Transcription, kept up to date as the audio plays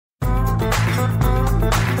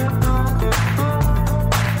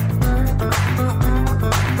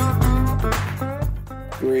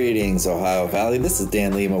Greetings, Ohio Valley. This is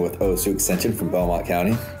Dan Lima with OSU Extension from Belmont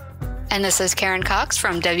County. And this is Karen Cox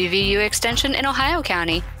from WVU Extension in Ohio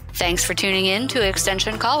County. Thanks for tuning in to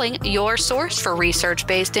Extension Calling, your source for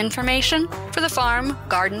research-based information for the farm,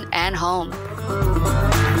 garden, and home.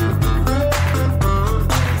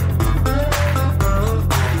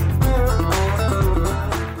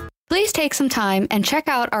 Please take some time and check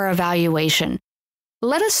out our evaluation.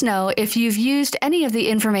 Let us know if you've used any of the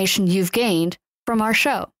information you've gained from our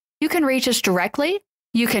show. You can reach us directly.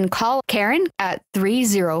 You can call Karen at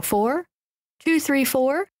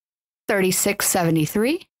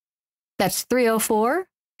 304-234-3673. That's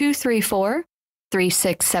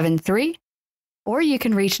 304-234-3673. Or you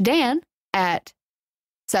can reach Dan at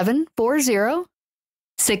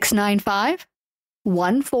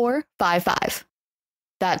 740-695-1455.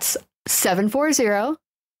 That's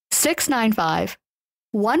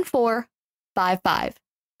 740-695-1455.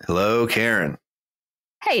 Hello, Karen.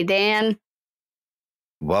 Hey, Dan.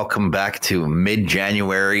 Welcome back to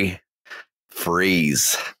mid-January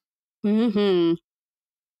freeze. Mm-hmm.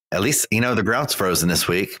 At least, the ground's frozen this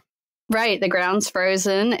week. Right. The ground's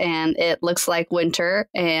frozen and it looks like winter.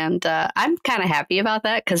 And I'm kind of happy about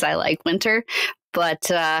that because I like winter.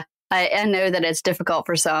 But I know that it's difficult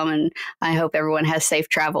for some, and I hope everyone has safe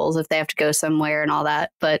travels if they have to go somewhere and all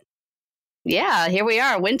that. But yeah, here we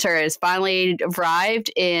are. Winter has finally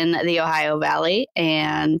arrived in the Ohio Valley,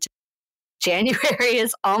 and January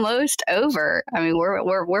is almost over. I mean,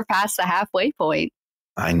 we're past the halfway point.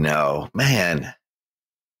 I know, man.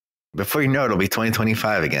 Before you know it, it'll be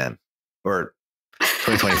 2025 again, or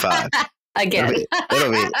 2025 again.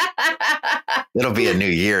 It'll be a new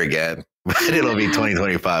year again, but it'll be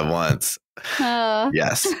 2025 once.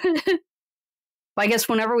 Yes. Well, I guess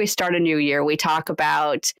whenever we start a new year, we talk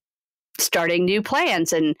about starting new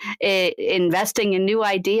plans and investing in new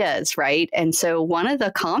ideas, right? And so one of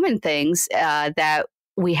the common things that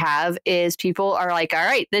we have is people are like, all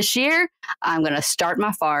right, this year, I'm going to start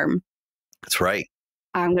my farm. That's right.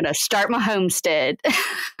 I'm going to start my homestead.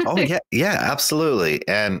 Oh, yeah. Yeah, absolutely.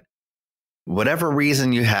 And whatever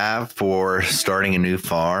reason you have for starting a new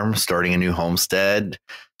farm, starting a new homestead,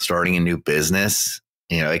 starting a new business,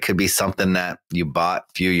 it could be something that you bought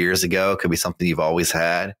a few years ago. It could be something you've always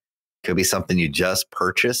had. It could be something you just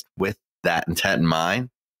purchased with that intent in mind.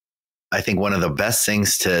 I think one of the best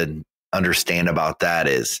things to understand about that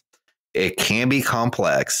is it can be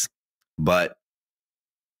complex, but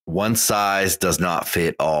one size does not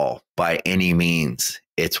fit all by any means.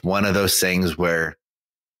 It's one of those things where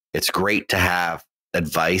it's great to have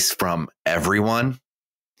advice from everyone,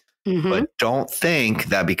 but don't think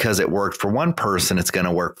that because it worked for one person, it's going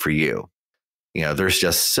to work for you. There's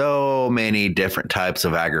just so many different types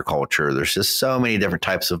of agriculture. There's just so many different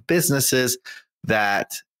types of businesses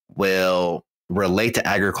that will relate to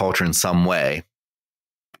agriculture in some way,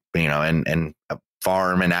 and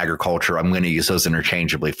farm and agriculture. I'm going to use those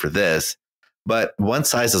interchangeably for this. But one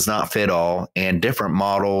size does not fit all, and different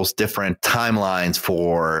models, different timelines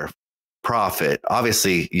for profit.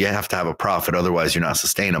 Obviously, you have to have a profit, otherwise you're not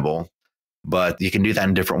sustainable. But you can do that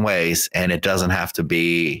in different ways, and it doesn't have to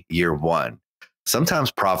be year one. Sometimes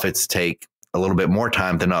profits take a little bit more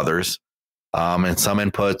time than others, and some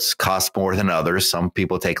inputs cost more than others. Some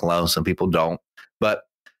people take loans, some people don't. But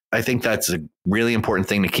I think that's a really important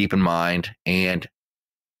thing to keep in mind. And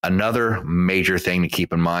another major thing to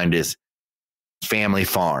keep in mind is family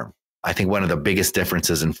farm. I think one of the biggest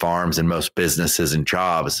differences in farms and most businesses and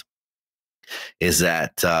jobs is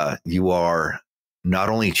that you are not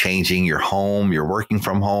only changing your home, you're working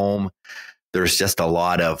from home. There's just a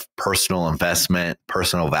lot of personal investment,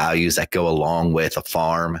 personal values that go along with a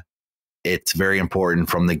farm. It's very important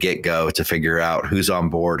from the get-go to figure out who's on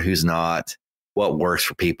board, who's not, what works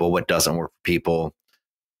for people, what doesn't work for people.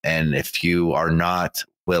 And if you are not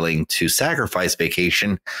willing to sacrifice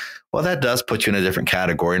vacation, well, that does put you in a different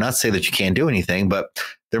category. Not to say that you can't do anything, but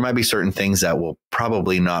there might be certain things that will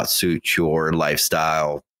probably not suit your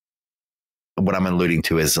lifestyle. What I'm alluding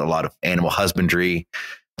to is a lot of animal husbandry.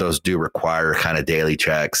 Those do require kind of daily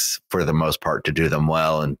checks for the most part to do them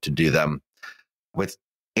well and to do them with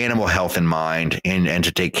animal health in mind and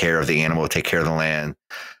to take care of the animal, take care of the land.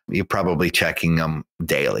 You're probably checking them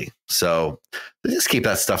daily. So just keep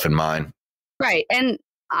that stuff in mind. Right. And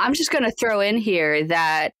I'm just going to throw in here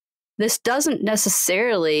that this doesn't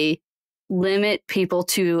necessarily limit people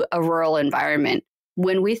to a rural environment.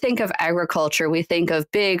 When we think of agriculture, we think of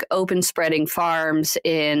big open spreading farms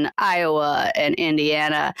in Iowa and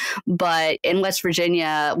Indiana. But in West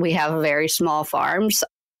Virginia, we have very small farms.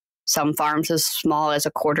 some farms as small as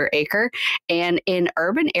a quarter acre. And in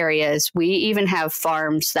urban areas, we even have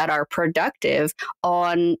farms that are productive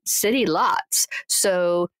on city lots.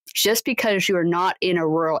 So just because you're not in a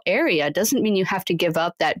rural area doesn't mean you have to give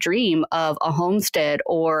up that dream of a homestead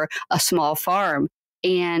or a small farm.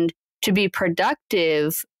 And to be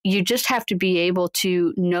productive, you just have to be able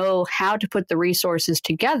to know how to put the resources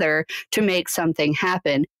together to make something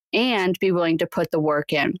happen and be willing to put the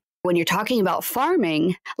work in. When you're talking about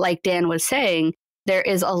farming, like Dan was saying, there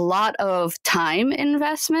is a lot of time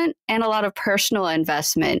investment and a lot of personal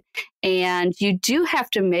investment. And you do have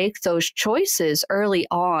to make those choices early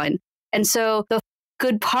on. And so the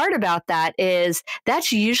good part about that is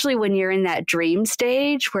that's usually when you're in that dream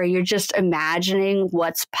stage where you're just imagining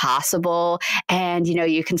what's possible. And,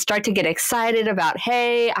 you can start to get excited about,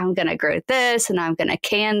 hey, I'm going to grow this and I'm going to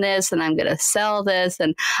can this and I'm going to sell this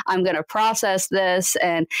and I'm going to process this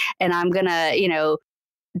and I'm going to,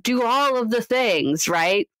 do all of the things,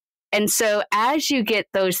 right? And so as you get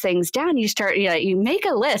those things down, you start, you make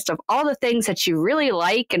a list of all the things that you really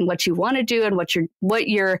like and what you want to do and what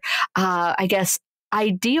your I guess,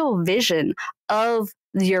 ideal vision of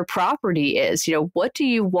your property is. What do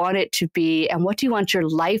you want it to be and what do you want your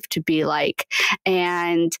life to be like?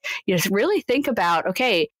 And really think about,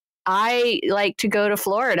 okay, I like to go to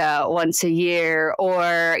Florida once a year,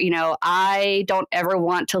 or, I don't ever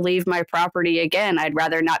want to leave my property again. I'd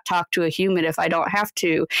rather not talk to a human if I don't have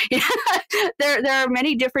to. There are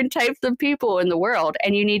many different types of people in the world,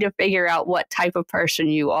 and you need to figure out what type of person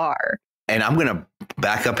you are. And I'm going to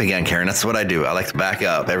back up again, Karen. That's what I do. I like to back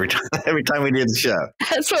up every time we do the show.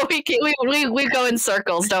 That's what we go in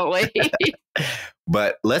circles, don't we?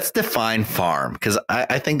 But let's define farm, because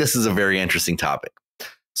I think this is a very interesting topic.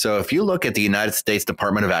 So if you look at the United States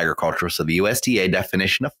Department of Agriculture, so the USDA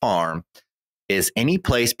definition of farm is any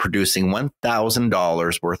place producing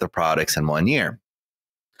 $1,000 worth of products in 1 year.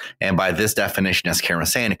 And by this definition, as Karen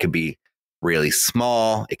was saying, it could be really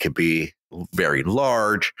small. It could be very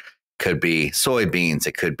large. It could be soybeans.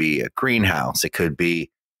 It could be a greenhouse. It could be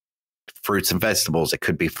fruits and vegetables. It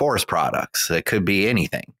could be forest products. It could be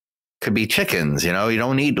anything. Could be chickens. You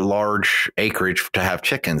don't need large acreage to have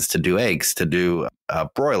chickens, to do eggs, to do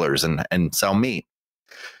broilers and sell meat.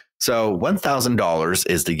 So $1,000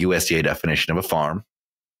 is the USDA definition of a farm.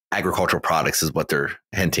 Agricultural products is what they're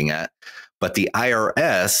hinting at. But the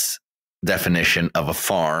IRS definition of a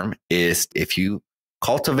farm is if you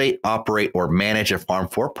cultivate, operate, or manage a farm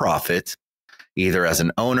for profit, either as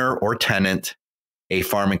an owner or tenant. A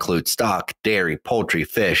farm includes stock, dairy, poultry,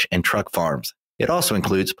 fish, and truck farms. It also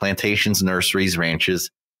includes plantations, nurseries, ranches,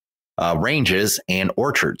 and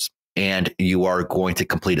orchards. And you are going to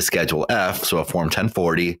complete a Schedule F, so a Form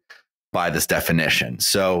 1040, by this definition.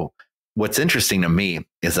 So what's interesting to me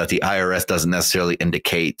is that the IRS doesn't necessarily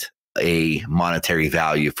indicate a monetary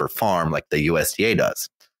value for farm like the USDA does.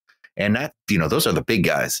 And that, those are the big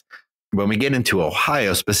guys. When we get into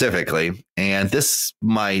Ohio specifically, and this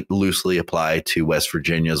might loosely apply to West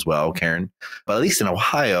Virginia as well, Karen, but at least in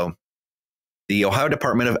Ohio, the Ohio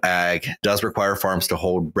Department of Ag does require farms to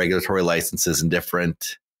hold regulatory licenses in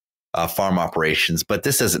different farm operations, but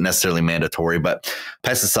this isn't necessarily mandatory. But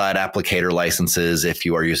pesticide applicator licenses if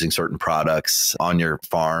you are using certain products on your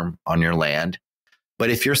farm, on your land. But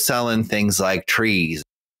if you're selling things like trees,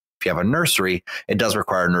 if you have a nursery, it does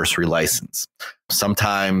require a nursery license.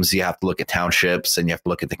 Sometimes you have to look at townships and you have to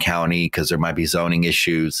look at the county because there might be zoning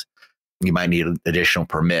issues. You might need additional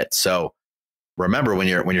permits. So remember, when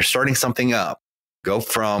you're starting something up, go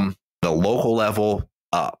from the local level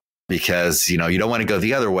up, because you don't want to go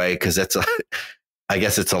the other way, because I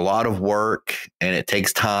guess it's a lot of work and it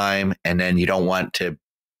takes time, and then you don't want to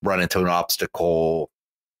run into an obstacle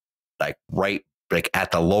like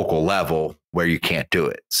at the local level where you can't do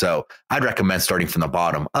it. So I'd recommend starting from the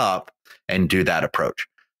bottom up and do that approach.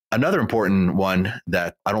 Another important one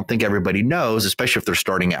that I don't think everybody knows, especially if they're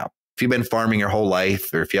starting out. If you've been farming your whole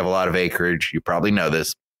life, or if you have a lot of acreage, you probably know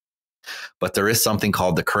this. But there is something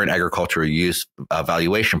called the Current Agricultural Use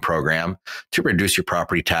Valuation Program to reduce your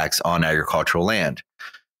property tax on agricultural land.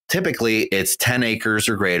 Typically, it's 10 acres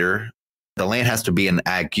or greater. The land has to be in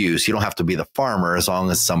ag use. You don't have to be the farmer as long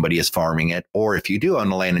as somebody is farming it. Or if you do own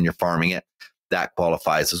the land and you're farming it, that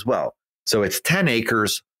qualifies as well. So it's 10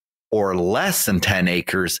 acres or less than 10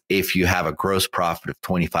 acres if you have a gross profit of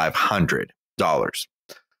 $2,500.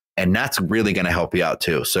 And that's really going to help you out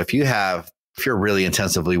too. So if you're really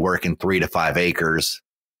intensively working 3 to 5 acres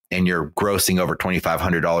and you're grossing over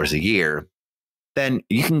 $2,500 a year, then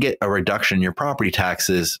you can get a reduction in your property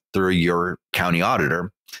taxes through your county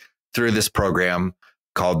auditor through this program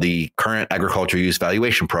called the Current Agricultural Use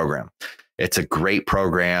Valuation Program. It's a great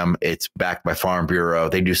program. It's backed by Farm Bureau.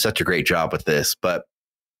 They do such a great job with this. But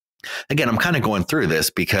again, I'm kind of going through this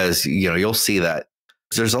because, you'll see that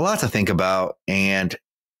there's a lot to think about, and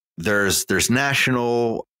there's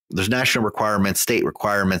national requirements, state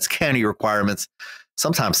requirements, county requirements,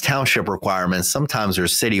 sometimes township requirements. Sometimes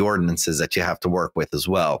there's city ordinances that you have to work with as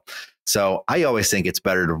well. So I always think it's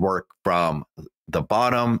better to work from the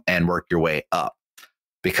bottom and work your way up,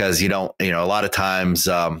 because a lot of times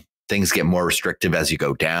things get more restrictive as you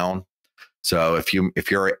go down. So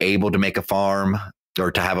if you're able to make a farm or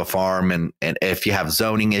to have a farm, and if you have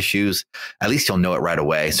zoning issues, at least you'll know it right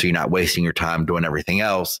away. So you're not wasting your time doing everything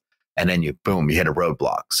else. And then you hit a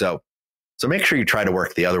roadblock. So make sure you try to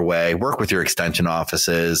work the other way. Work with your extension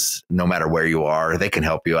offices, no matter where you are. They can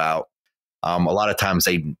help you out. A lot of times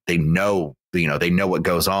they know what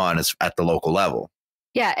goes on is at the local level.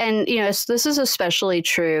 Yeah. And, this is especially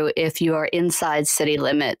true if you are inside city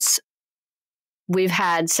limits. We've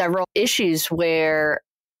had several issues where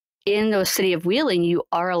in the city of Wheeling, you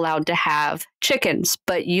are allowed to have chickens,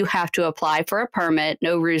 but you have to apply for a permit,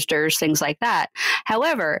 no roosters, things like that.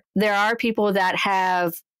 However, there are people that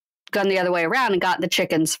have gone the other way around and got the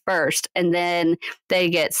chickens first, and then they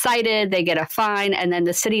get cited, they get a fine, and then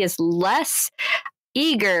the city is less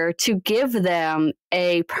eager to give them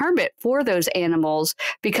a permit for those animals,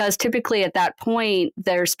 because typically at that point,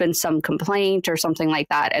 there's been some complaint or something like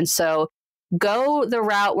that. And so go the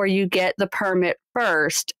route where you get the permit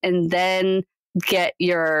first and then get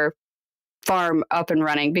your farm up and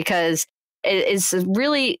running, because it is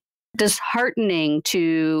really disheartening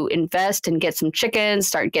to invest and get some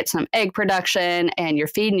chickens, get some egg production, and you're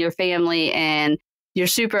feeding your family and you're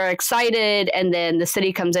super excited. And then the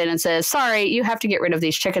city comes in and says, sorry, you have to get rid of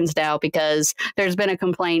these chickens now because there's been a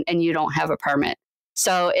complaint and you don't have a permit.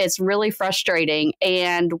 So it's really frustrating.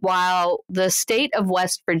 And while the state of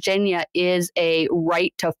West Virginia is a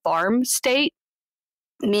right to farm state,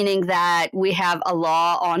 meaning that we have a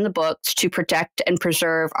law on the books to protect and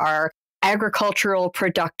preserve our agricultural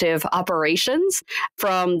productive operations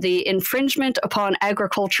from the infringement upon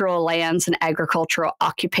agricultural lands and agricultural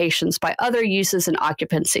occupations by other uses and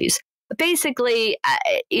occupancies. Basically,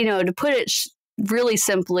 to put it really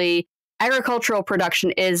simply, agricultural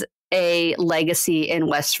production is a legacy in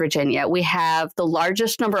West Virginia. We have the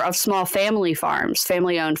largest number of small family farms,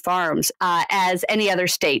 family-owned farms, as any other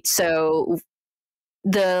state. So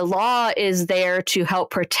the law is there to help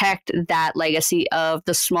protect that legacy of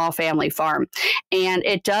the small family farm. And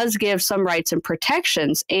it does give some rights and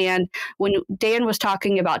protections. And when Dan was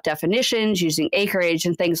talking about definitions, using acreage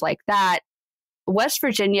and things like that, West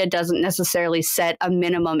Virginia doesn't necessarily set a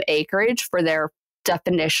minimum acreage for their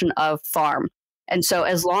definition of farm. And so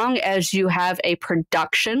as long as you have a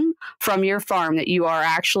production from your farm, that you are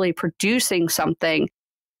actually producing something,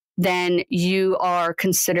 then you are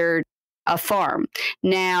considered a farm.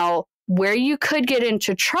 Now, where you could get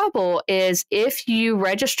into trouble is if you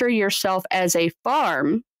register yourself as a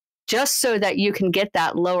farm just so that you can get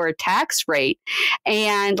that lower tax rate.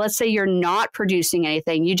 And let's say you're not producing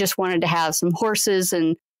anything, you just wanted to have some horses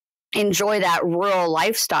and enjoy that rural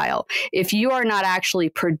lifestyle. If you are not actually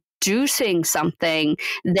producing something,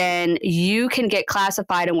 then you can get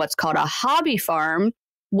classified in what's called a hobby farm,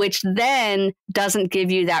 which then doesn't give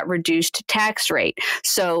you that reduced tax rate.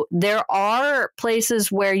 So there are places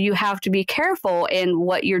where you have to be careful in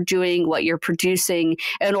what you're doing, what you're producing,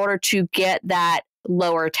 in order to get that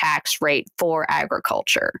lower tax rate for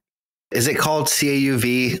agriculture. Is it called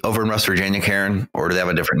CAUV over in West Virginia, Karen, or do they have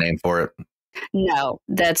a different name for it? No,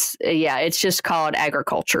 it's just called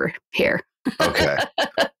agriculture here. Okay.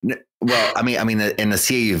 Well, I mean, in the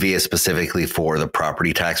CAUV is specifically for the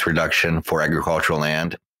property tax reduction for agricultural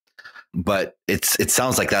land, but it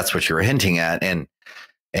sounds like that's what you were hinting at, and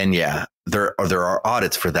yeah, there are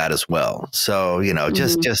audits for that as well. So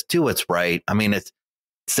just do what's right. I mean, it's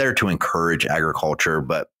there to encourage agriculture,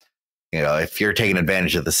 but if you're taking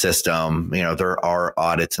advantage of the system, there are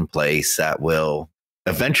audits in place that will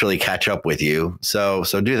eventually catch up with you. So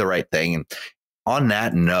do the right thing. And on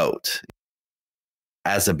that note,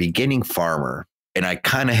 as a beginning farmer, and I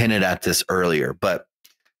kind of hinted at this earlier, but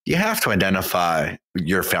you have to identify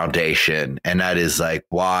your foundation, and that is like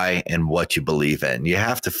why and what you believe in. You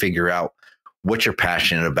have to figure out what you're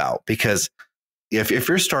passionate about, because if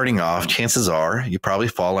you're starting off, chances are you probably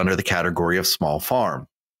fall under the category of small farm.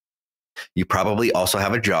 You probably also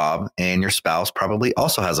have a job, and your spouse probably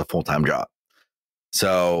also has a full-time job.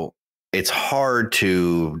 So it's hard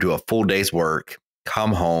to do a full day's work,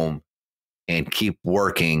 come home, and keep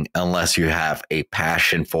working unless you have a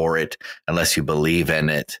passion for it, unless you believe in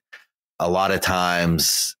it. A lot of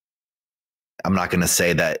times, I'm not going to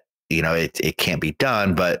say that it can't be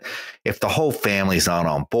done. But if the whole family's not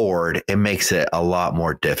on board, it makes it a lot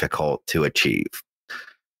more difficult to achieve,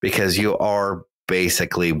 because you are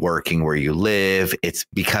basically working where you live. It's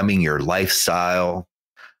becoming your lifestyle.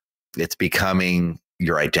 It's becoming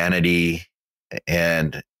your identity.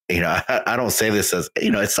 And, I don't say this as,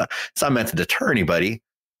 it's not meant to deter anybody,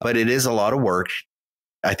 but it is a lot of work.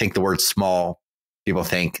 I think the word small, people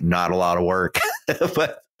think not a lot of work,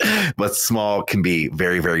 but small can be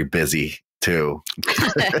very, very busy too.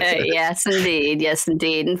 Yes, indeed. Yes,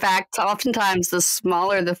 indeed. In fact, oftentimes the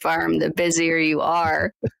smaller the farm, the busier you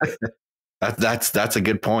are. That's a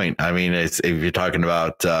good point. I mean, if you're talking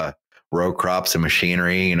about row crops and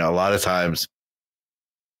machinery, a lot of times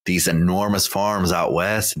these enormous farms out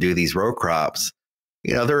west do these row crops.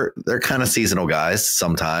 They're kind of seasonal guys.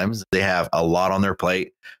 Sometimes they have a lot on their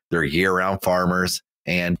plate. They're year-round farmers,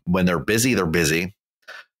 and when they're busy,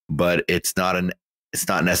 but it's not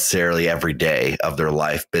necessarily every day of their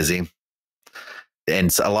life busy.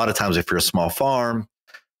 And so a lot of times, if you're a small farm,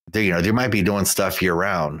 they might be doing stuff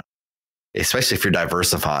year-round, especially if you're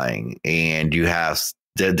diversifying and you have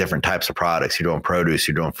different types of products. You're doing produce,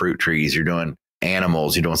 you're doing fruit trees, you're doing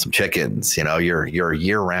animals, you're doing some chickens. You're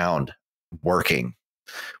year-round working,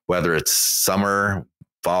 whether it's summer,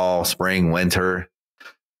 fall, spring, winter.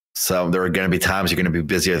 So there are going to be times you're going to be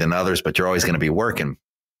busier than others, but you're always going to be working.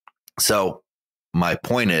 So my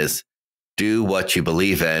point is, do what you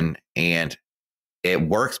believe in, and it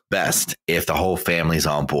works best if the whole family's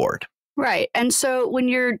on board. Right. And so when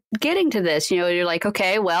you're getting to this, you're like,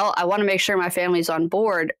 okay, well, I want to make sure my family's on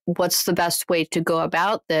board. What's the best way to go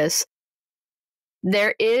about this?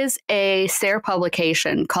 There is a SARE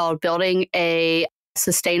publication called Building a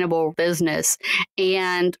Sustainable Business.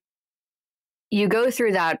 And you go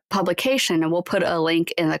through that publication, and we'll put a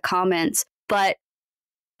link in the comments. But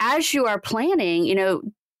as you are planning,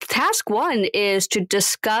 task one is to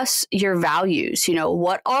discuss your values.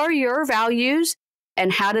 What are your values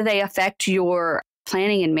and how do they affect your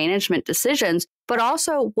planning and management decisions? But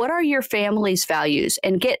also, what are your family's values?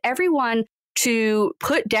 And get everyone to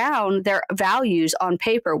put down their values on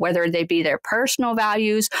paper, whether they be their personal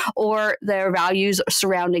values or their values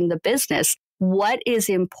surrounding the business. What is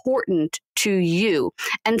important to you?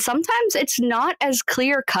 And sometimes it's not as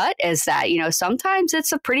clear cut as that. Sometimes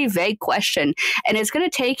it's a pretty vague question, and it's going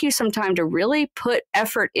to take you some time to really put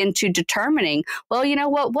effort into determining,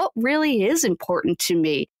 well, what really is important to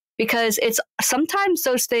me? Because it's sometimes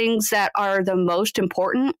those things that are the most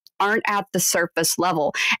important aren't at the surface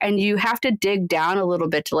level. And you have to dig down a little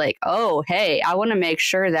bit to like, oh, hey, I want to make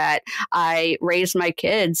sure that I raise my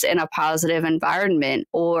kids in a positive environment,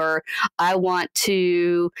 or I want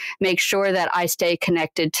to make sure that I stay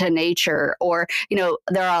connected to nature, or,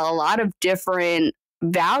 there are a lot of different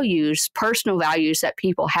values, personal values that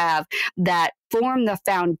people have that form the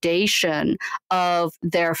foundation of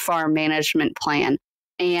their farm management plan.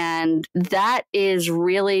 And that is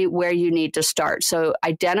really where you need to start. So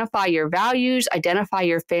identify your values, identify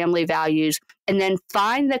your family values, and then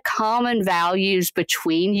find the common values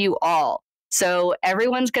between you all. So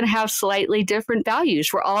everyone's going to have slightly different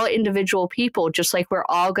values. We're all individual people, just like we're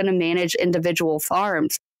all going to manage individual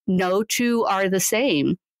farms. No two are the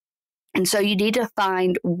same. And so you need to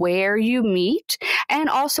find where you meet and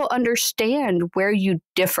also understand where you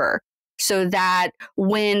differ, so that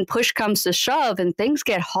when push comes to shove and things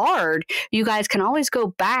get hard, you guys can always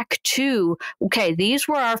go back to, okay, these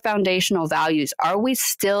were our foundational values. Are we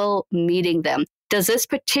still meeting them? Does this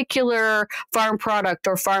particular farm product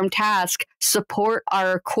or farm task support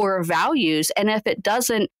our core values? And if it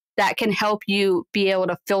doesn't, that can help you be able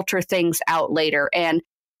to filter things out later and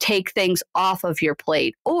take things off of your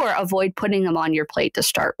plate, or avoid putting them on your plate to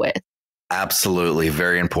start with. Absolutely.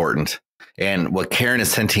 Very important. And what Karen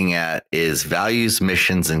is hinting at is values,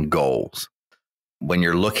 missions, and goals. When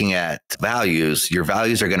you're looking at values, your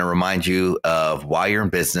values are going to remind you of why you're in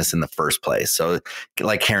business in the first place. So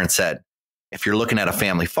like Karen said, if you're looking at a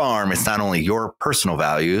family farm, it's not only your personal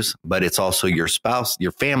values, but it's also your spouse,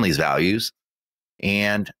 your family's values.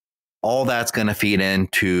 And all that's going to feed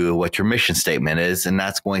into what your mission statement is. And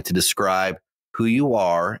that's going to describe who you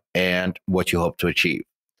are and what you hope to achieve.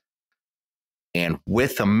 And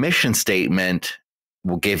with a mission statement,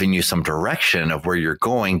 we're giving you some direction of where you're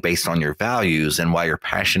going based on your values and why you're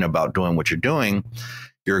passionate about doing what you're doing.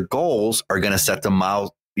 Your goals are going to set the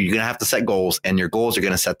mile. You're going to have to set goals, and your goals are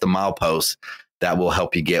going to set the mileposts that will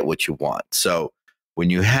help you get what you want. So when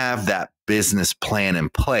you have that business plan in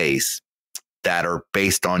place that are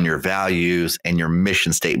based on your values and your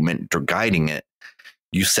mission statement guiding it,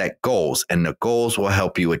 you set goals, and the goals will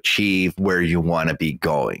help you achieve where you want to be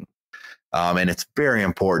going. And it's very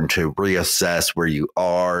important to reassess where you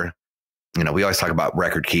are. We always talk about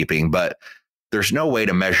record keeping, but there's no way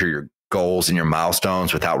to measure your goals and your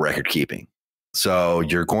milestones without record keeping. So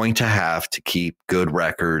you're going to have to keep good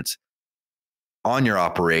records on your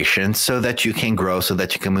operation so that you can grow, so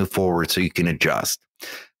that you can move forward, so you can adjust.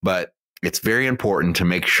 But it's very important to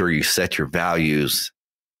make sure you set your values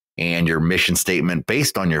and your mission statement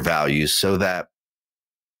based on your values so that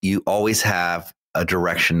you always have a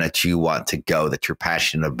direction that you want to go, that you're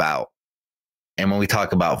passionate about. And when we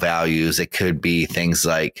talk about values, it could be things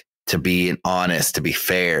like to be honest, to be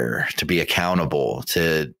fair, to be accountable,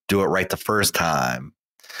 to do it right the first time.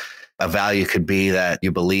 A value could be that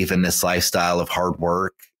you believe in this lifestyle of hard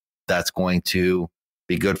work that's going to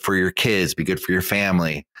be good for your kids, be good for your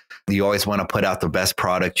family. You always want to put out the best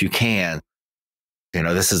product you can.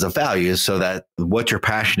 This is a value so that what you're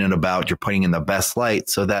passionate about, you're putting in the best light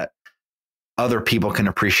so that other people can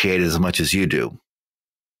appreciate it as much as you do.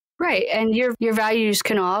 Right. And your values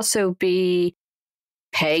can also be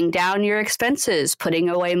paying down your expenses, putting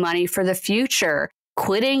away money for the future,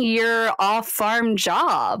 quitting your off-farm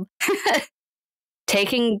job,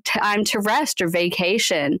 taking time to rest or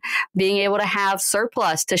vacation, being able to have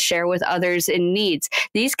surplus to share with others in needs.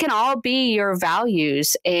 These can all be your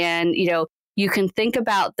values. And, you can think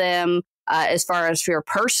about them as far as your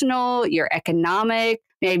personal, your economic,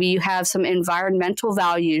 maybe you have some environmental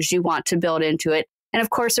values you want to build into it. And of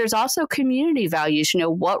course, there's also community values.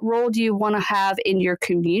 What role do you want to have in your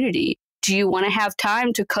community? Do you want to have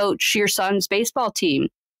time to coach your son's baseball team?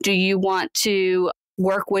 Do you want to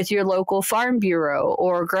work with your local farm bureau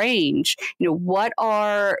or grange? What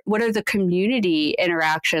are the community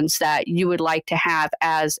interactions that you would like to have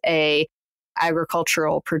as a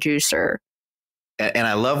agricultural producer? And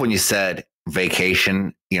I love when you said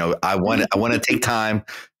vacation. I want to take time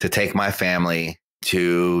to take my family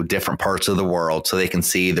to different parts of the world so they can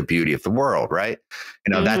see the beauty of the world, right?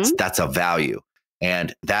 That's a value.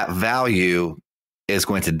 And that value is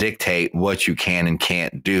going to dictate what you can and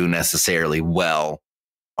can't do necessarily well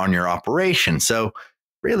on your operation. So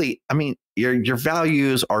really, your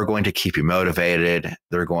values are going to keep you motivated.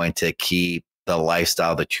 They're going to keep the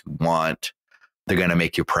lifestyle that you want. They're going to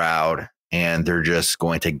make you proud, and they're just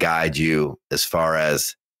going to guide you as far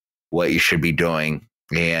as what you should be doing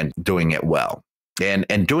and doing it well.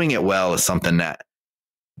 And doing it well is something that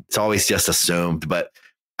it's always just assumed, but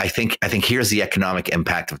I think here's the economic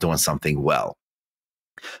impact of doing something well.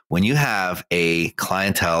 When you have a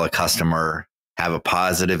clientele, a customer have a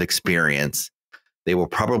positive experience, they will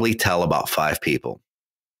probably tell about 5 people.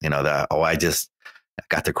 I just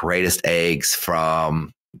got the greatest eggs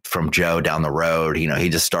from Joe down the road. He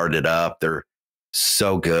just started up. They're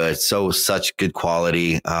so good, such good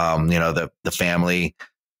quality. The family,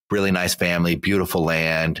 really nice family, beautiful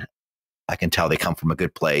land. I can tell they come from a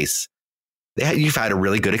good place. You've had a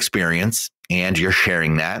really good experience and you're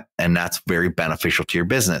sharing that, and that's very beneficial to your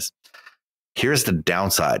business. Here's the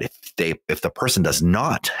downside. If the person does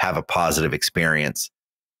not have a positive experience,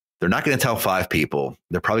 they're not going to tell 5 people.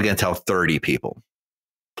 They're probably going to tell 30 people.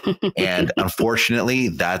 And unfortunately,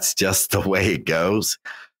 that's just the way it goes.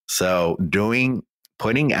 So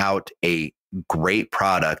putting out a great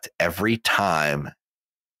product every time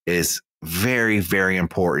is very, very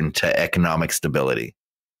important to economic stability.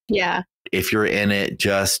 Yeah. If you're in it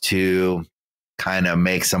just to kind of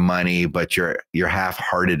make some money, but you're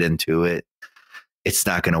half-hearted into it, it's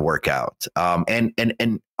not going to work out.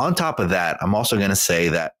 And on top of that, I'm also going to say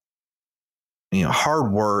that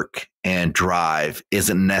hard work and drive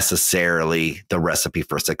isn't necessarily the recipe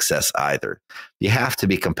for success either. You have to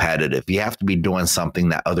be competitive. You have to be doing something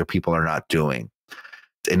that other people are not doing.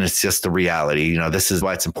 And it's just the reality. This is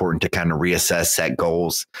why it's important to kind of reassess, set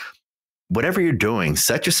goals. Whatever you're doing,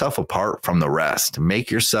 set yourself apart from the rest. Make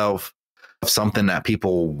yourself something that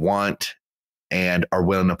people want and are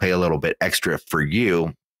willing to pay a little bit extra for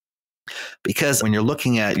you. Because when you're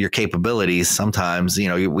looking at your capabilities, sometimes,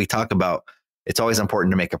 we talk about it's always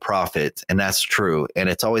important to make a profit, and that's true. And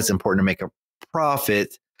it's always important to make a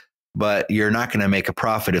profit, but you're not going to make a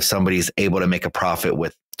profit if somebody's able to make a profit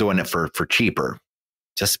with doing it for cheaper,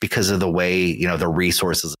 just because of the way, the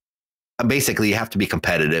resources. Basically, you have to be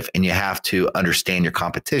competitive and you have to understand your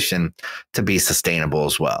competition to be sustainable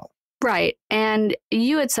as well. Right. And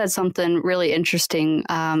you had said something really interesting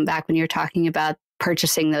back when you were talking about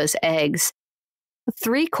purchasing those eggs.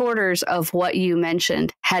 3/4 of what you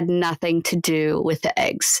mentioned had nothing to do with the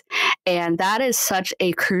eggs. And that is such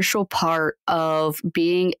a crucial part of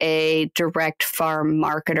being a direct farm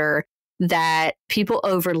marketer that people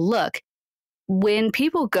overlook. When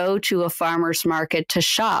people go to a farmer's market to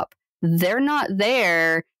shop, they're not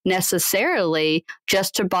there necessarily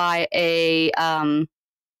just to buy a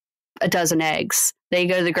dozen eggs. They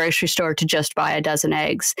go to the grocery store to just buy a dozen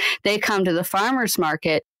eggs. They come to the farmer's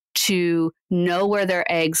market to know where their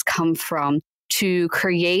eggs come from, to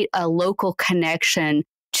create a local connection,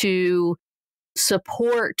 to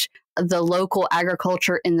support the local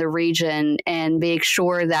agriculture in the region and make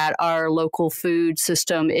sure that our local food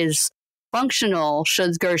system is functional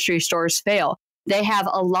should grocery stores fail. They have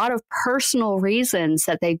a lot of personal reasons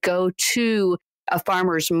that they go to a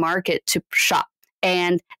farmer's market to shop.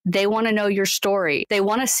 And they want to know your story. They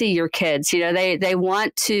want to see your kids. You know, they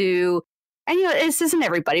want to, and you know, this isn't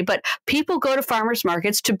everybody, but people go to farmers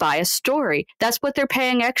markets to buy a story. That's what they're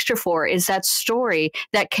paying extra for, is that story,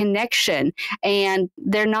 that connection. And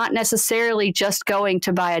they're not necessarily just going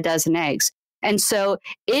to buy a dozen eggs. And so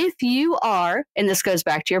if you are, and this goes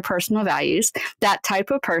back to your personal values, that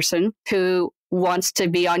type of person who wants to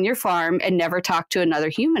be on your farm and never talk to another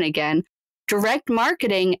human again, direct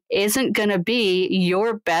marketing isn't going to be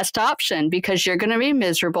your best option because you're going to be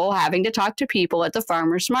miserable having to talk to people at the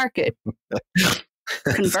farmer's market.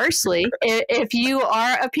 Conversely, if you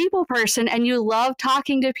are a people person and you love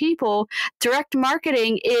talking to people, direct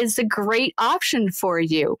marketing is a great option for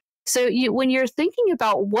you. So when you're thinking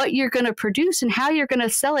about what you're going to produce and how you're going to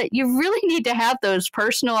sell it, you really need to have those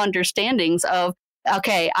personal understandings of,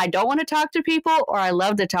 okay, I don't want to talk to people or I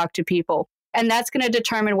love to talk to people. And that's going to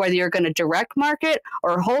determine whether you're going to direct market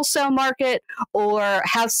or wholesale market or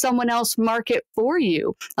have someone else market for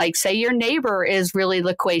you. Like say your neighbor is really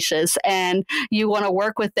loquacious and you want to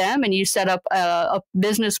work with them and you set up a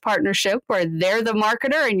business partnership where they're the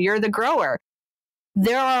marketer and you're the grower.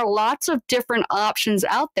 There are lots of different options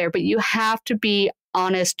out there, but you have to be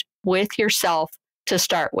honest with yourself to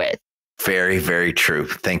start with. Very, very true.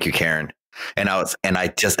 Thank you, Karen. And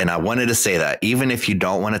I wanted to say that even if you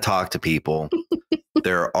don't want to talk to people,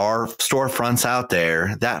 there are storefronts out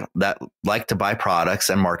there that like to buy products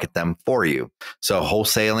and market them for you. So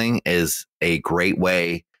wholesaling is a great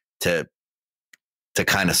way to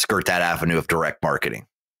kind of skirt that avenue of direct marketing.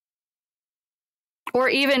 Or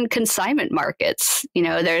even consignment markets. You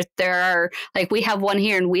know, there are, like we have one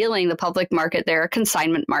here in Wheeling, the public market, they're a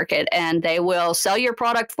consignment market, and they will sell your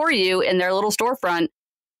product for you in their little storefront.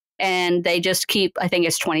 And they just keep, I think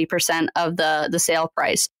it's 20% of the sale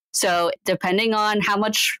price. So depending on how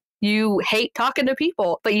much you hate talking to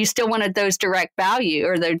people, but you still wanted those direct value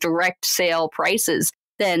or the direct sale prices,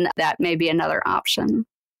 then that may be another option.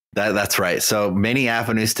 That's right. So many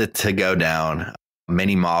avenues to go down,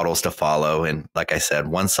 many models to follow. And like I said,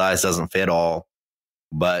 one size doesn't fit all,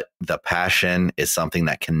 but the passion is something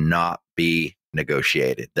that cannot be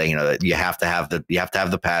negotiated. You know, you have to have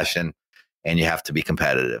the passion. And you have to be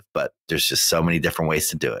competitive, but there's just so many different ways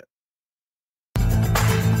to do it.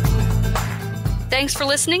 Thanks for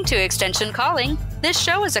listening to Extension Calling. This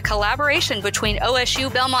show is a collaboration between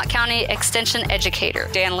OSU Belmont County Extension Educator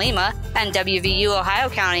Dan Lima and WVU Ohio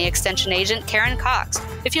County Extension Agent Karen Cox.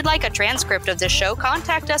 If you'd like a transcript of this show,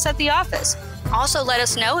 contact us at the office. Also, let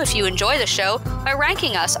us know if you enjoy the show by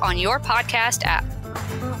ranking us on your podcast app.